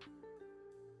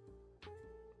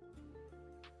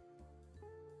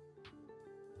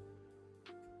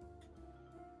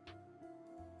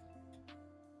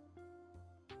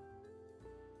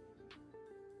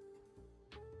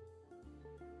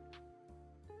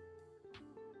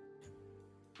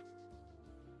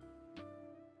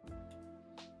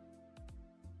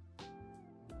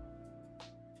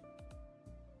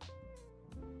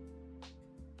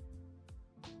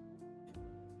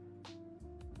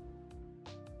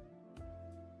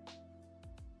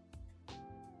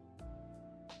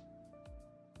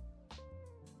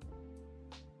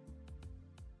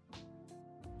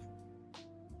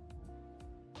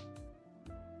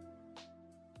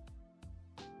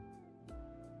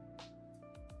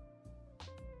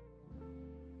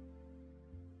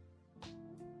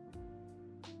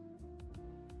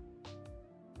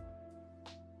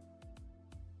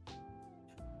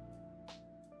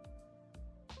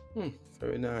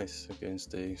 Very nice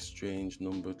against a strange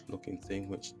numbered looking thing,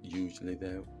 which usually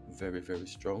they're very, very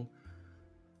strong.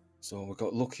 So we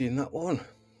got lucky in that one.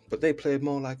 But they played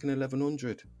more like an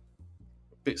 1100.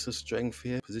 Bits of strength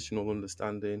here, positional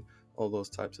understanding, all those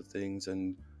types of things.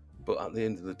 But at the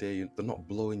end of the day, they're not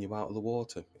blowing you out of the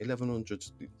water.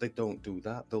 1100s, they don't do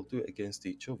that. They'll do it against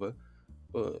each other.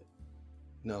 But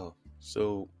no.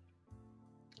 So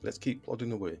let's keep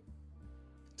plodding away.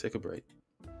 Take a break.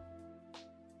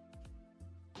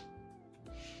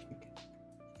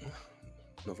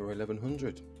 Another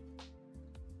 1100.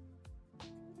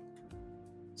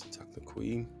 Let's attack the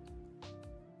queen.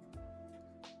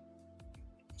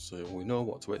 So we know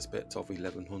what to expect of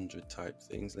 1100 type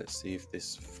things. Let's see if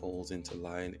this falls into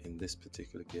line in this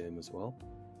particular game as well.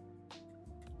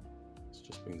 Let's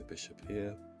just bring the bishop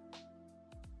here.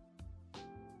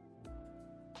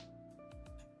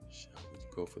 Shall we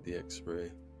go for the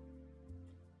X-ray?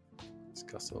 Let's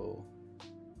castle.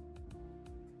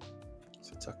 Let's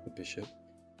attack the bishop.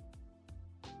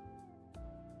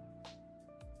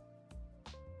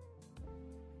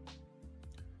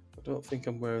 I don't think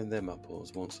I'm wearing them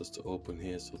apples. Wants us to open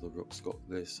here, so the rook's got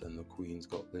this and the queen's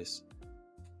got this.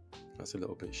 That's a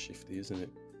little bit shifty, isn't it?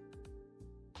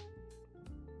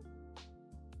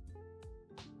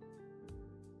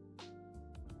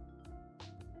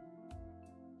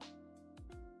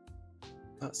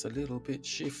 That's a little bit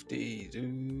shifty,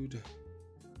 dude.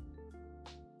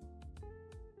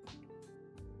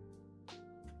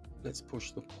 Let's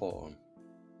push the pawn.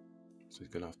 So he's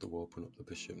going to have to open up the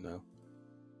bishop now.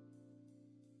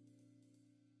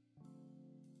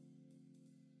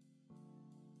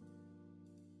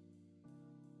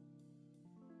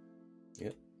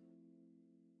 Yep.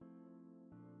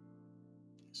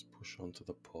 Let's push onto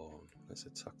the pawn. Let's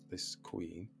attack this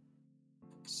queen.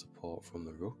 Support from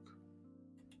the rook.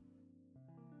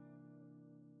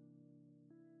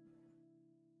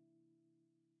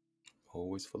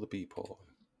 Always for the b pawn.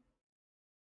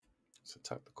 Let's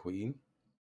attack the queen.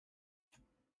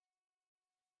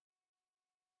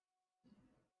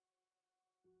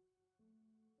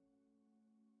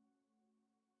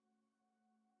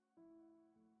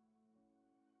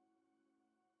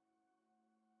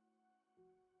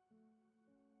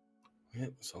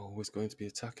 Yep, it's always going to be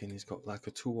attacking. He's got like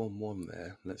a 2-on-1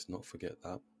 there. Let's not forget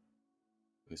that.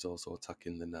 He's also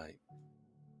attacking the knight.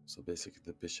 So basically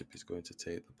the bishop is going to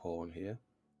take the pawn here.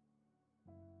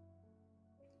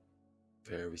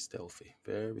 Very stealthy,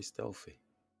 very stealthy.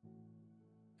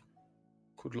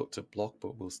 Could look to block,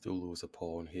 but we'll still lose a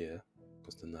pawn here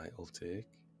because the knight will take.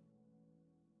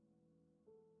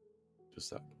 Does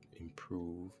that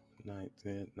improve? Knight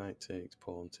takes,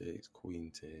 pawn takes,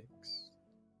 queen takes.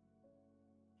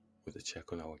 With a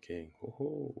check on our king.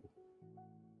 Oh-ho.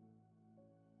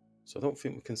 So I don't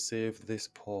think we can save this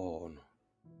pawn.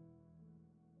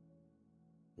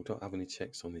 We don't have any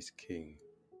checks on this king.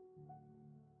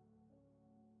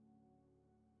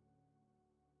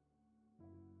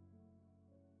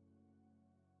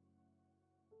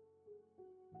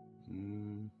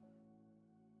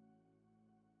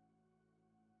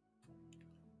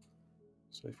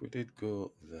 So if we did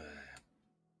go there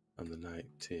and the knight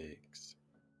takes,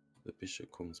 the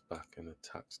bishop comes back and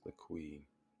attacks the queen.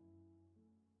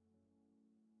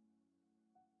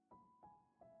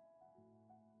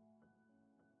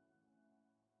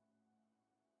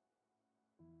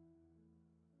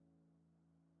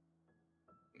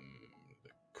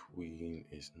 The queen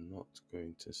is not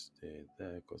going to stay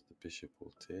there because the bishop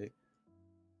will take.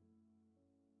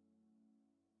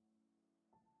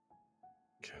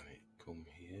 Can it come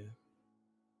here?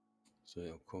 So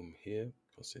it'll come here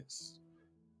because it's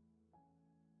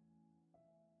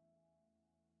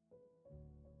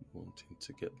wanting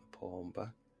to get the pawn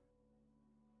back.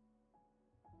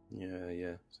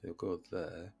 Yeah, so it'll go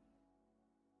there.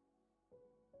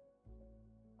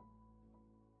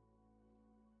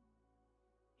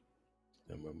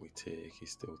 And when we take, he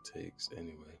still takes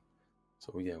anyway.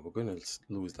 So yeah, we're going to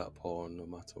lose that pawn no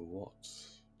matter what.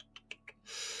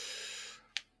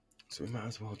 So we might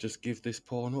as well just give this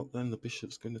pawn up then. The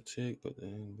bishop's going to take, but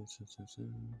then...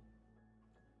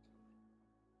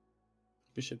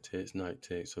 Bishop takes, knight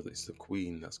takes, so it's the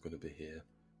queen that's going to be here.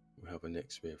 We have a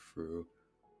next way through.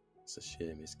 It's a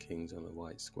shame his king's on a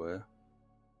white square.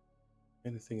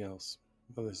 Anything else?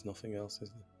 Well, there's nothing else, is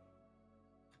there?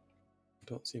 I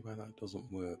don't see why that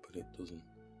doesn't work, but it doesn't.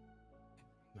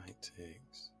 Knight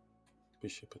takes.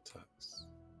 Bishop attacks.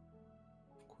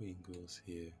 Queen goes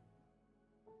here.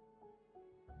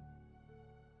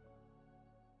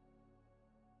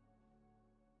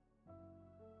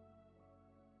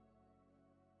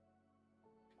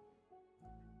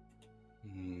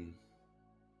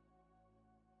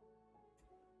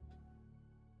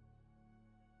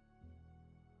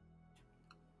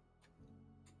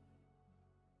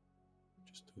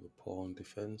 Just do the pawn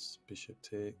defense. Bishop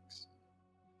takes.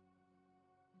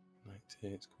 Knight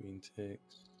takes, queen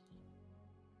takes.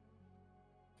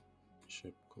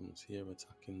 Bishop comes here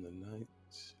attacking the knight.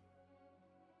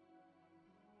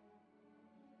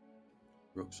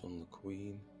 Rook's on the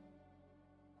queen.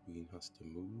 Queen has to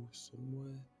move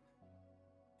somewhere.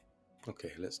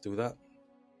 Okay, let's do that.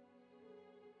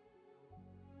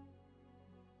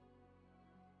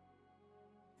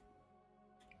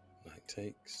 Knight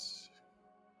takes.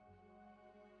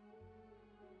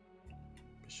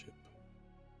 Bishop.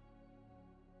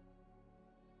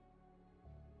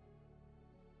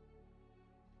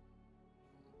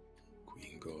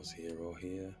 Queen goes here or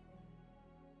here.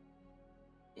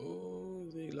 Oh,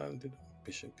 they landed.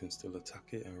 Bishop can still attack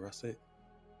it and harass it.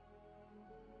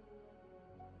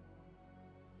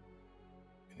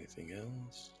 Anything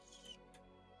else?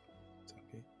 Attack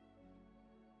it.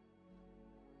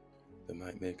 They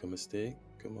might make a mistake.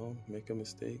 Come on, make a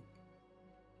mistake.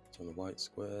 It's on a white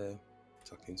square,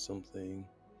 attacking something.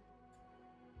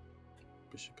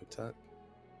 Bishop attack.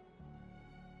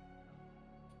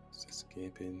 It's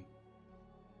escaping.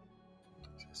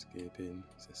 It's escaping.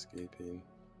 It's escaping.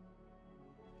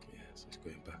 Yeah, so it's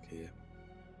going back here.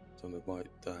 It's on the white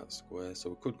dark square, so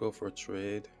we could go for a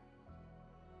trade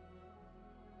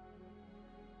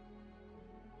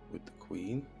with the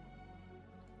queen.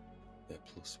 They're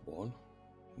 +1.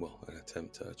 Well, an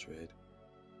attempt at a trade.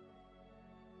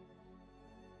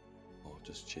 Or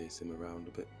just chase him around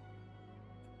a bit.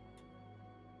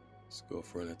 Let's go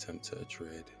for an attempt at a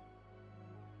trade.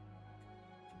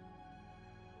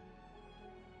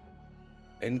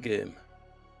 Endgame.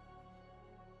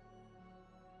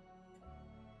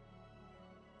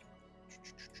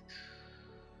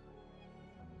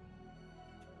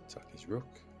 Attack his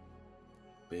rook.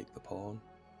 Bait the pawn.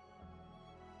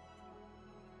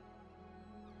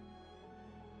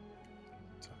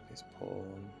 Attack his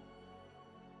pawn.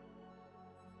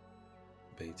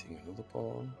 Baiting another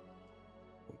pawn.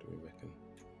 What do we reckon?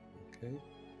 Okay.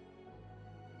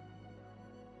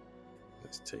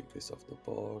 Let's take this off the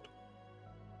board.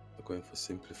 We're going for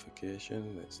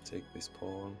simplification. Let's take this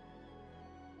pawn.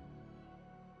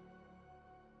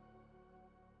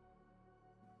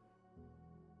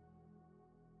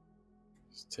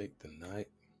 Let's take the knight.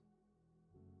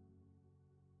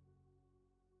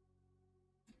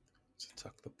 Let's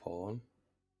attack the pawn.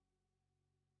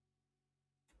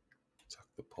 Attack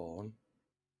the pawn.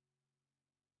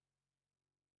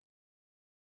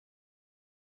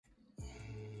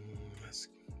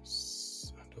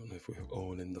 I don't know if we're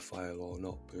owning the file or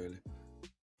not, really.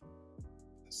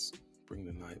 Let's bring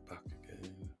the knight back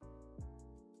again.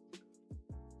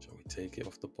 Shall we take it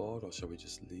off the board or shall we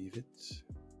just leave it? Is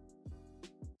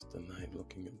the knight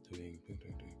looking at doing?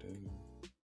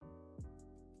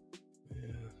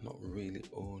 Yeah, not really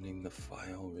owning the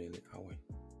file, really, are we?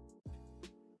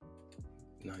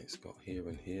 Knight's got here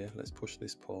and here. Let's push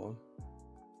this pawn.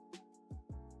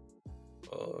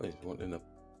 Oh, he's wanting a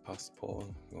pass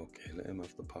pawn. Okay, let him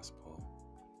have the pass pawn.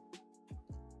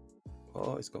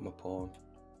 Oh, he's got my pawn.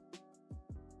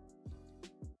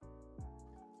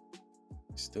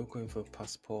 He's still going for a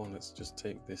pass pawn. Let's just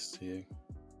take this here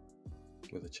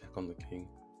with a check on the king.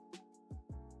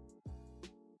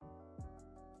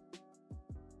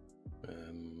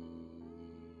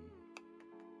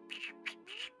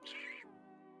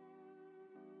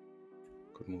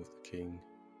 Could move the king,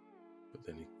 but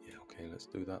then yeah, okay, let's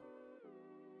do that.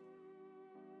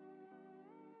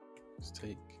 Let's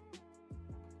take.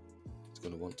 He's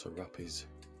going to want to wrap his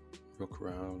rook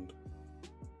around.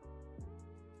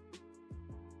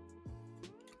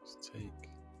 Let's take.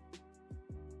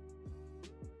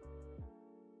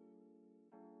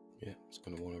 Yeah, he's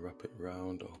going to want to wrap it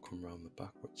around or come around the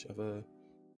back, whichever.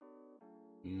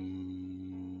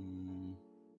 Am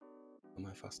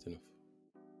I fast enough?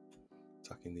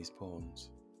 Attacking these pawns.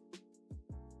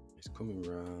 He's coming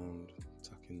round,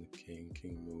 attacking the king.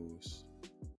 King moves.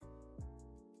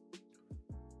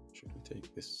 Should we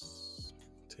take this?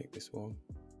 Take this one.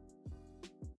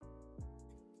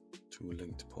 Two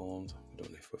linked pawns. I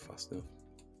don't know if we're fast enough.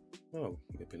 Oh,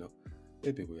 maybe not.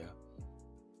 Maybe we are.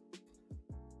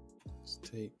 Let's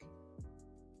take.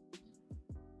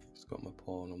 It's got my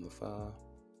pawn on the far.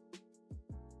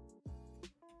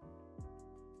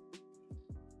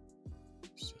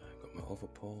 So I got my other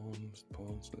pawns.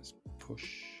 Let's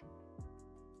push.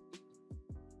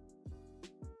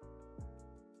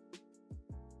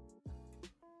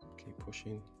 Keep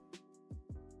pushing.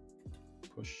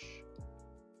 Push.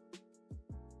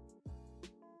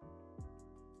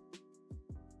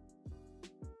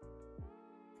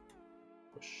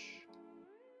 Push.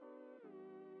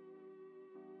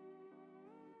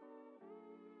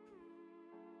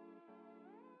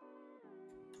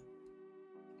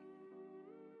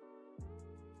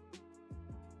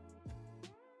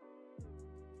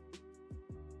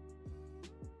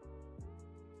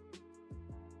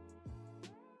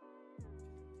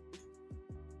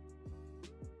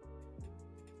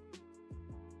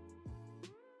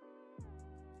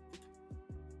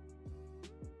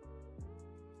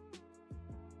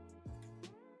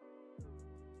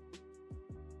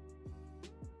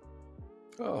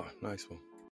 Oh, nice one.